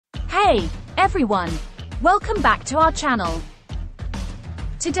Hey, everyone! Welcome back to our channel.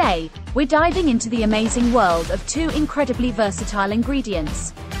 Today, we're diving into the amazing world of two incredibly versatile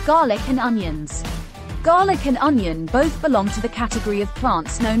ingredients, garlic and onions. Garlic and onion both belong to the category of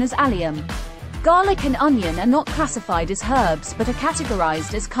plants known as Allium. Garlic and onion are not classified as herbs but are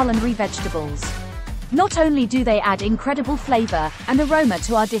categorized as culinary vegetables. Not only do they add incredible flavor and aroma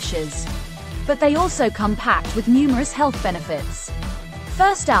to our dishes, but they also come packed with numerous health benefits.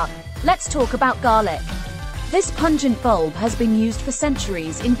 First up, let's talk about garlic. This pungent bulb has been used for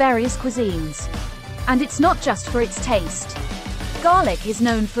centuries in various cuisines. And it's not just for its taste. Garlic is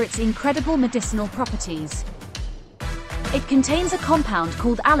known for its incredible medicinal properties. It contains a compound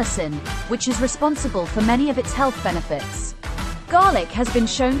called allicin, which is responsible for many of its health benefits. Garlic has been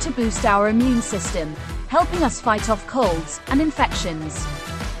shown to boost our immune system, helping us fight off colds and infections.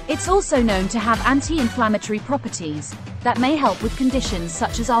 It's also known to have anti-inflammatory properties that may help with conditions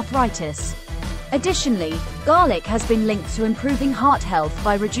such as arthritis. Additionally, garlic has been linked to improving heart health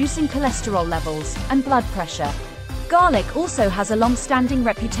by reducing cholesterol levels and blood pressure. Garlic also has a long-standing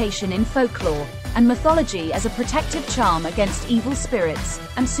reputation in folklore and mythology as a protective charm against evil spirits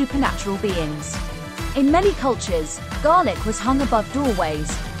and supernatural beings. In many cultures, garlic was hung above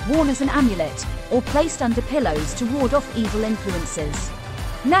doorways, worn as an amulet, or placed under pillows to ward off evil influences.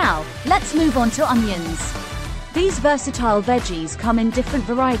 Now, let's move on to onions. These versatile veggies come in different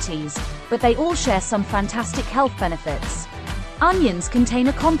varieties, but they all share some fantastic health benefits. Onions contain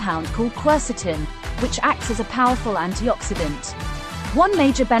a compound called quercetin, which acts as a powerful antioxidant. One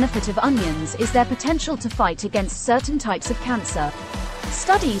major benefit of onions is their potential to fight against certain types of cancer.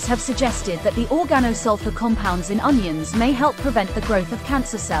 Studies have suggested that the organosulfur compounds in onions may help prevent the growth of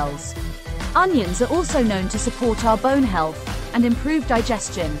cancer cells. Onions are also known to support our bone health and improve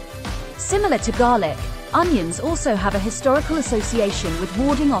digestion. Similar to garlic, onions also have a historical association with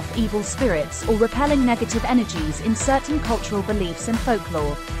warding off evil spirits or repelling negative energies in certain cultural beliefs and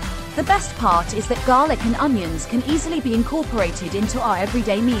folklore. The best part is that garlic and onions can easily be incorporated into our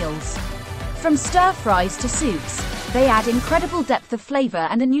everyday meals. From stir-fries to soups, they add incredible depth of flavor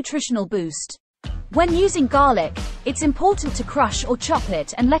and a nutritional boost. When using garlic, it's important to crush or chop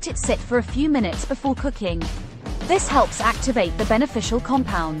it and let it sit for a few minutes before cooking. This helps activate the beneficial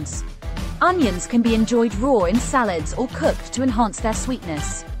compounds. Onions can be enjoyed raw in salads or cooked to enhance their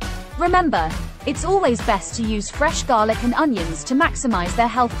sweetness. Remember, it's always best to use fresh garlic and onions to maximize their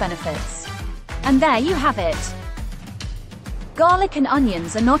health benefits. And there you have it. Garlic and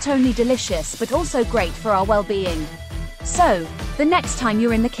onions are not only delicious but also great for our well-being. So, the next time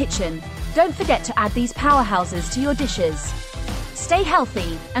you're in the kitchen, don't forget to add these powerhouses to your dishes. Stay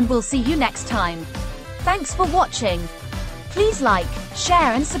healthy, and we'll see you next time. Thanks for watching. Please like,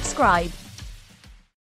 share and subscribe.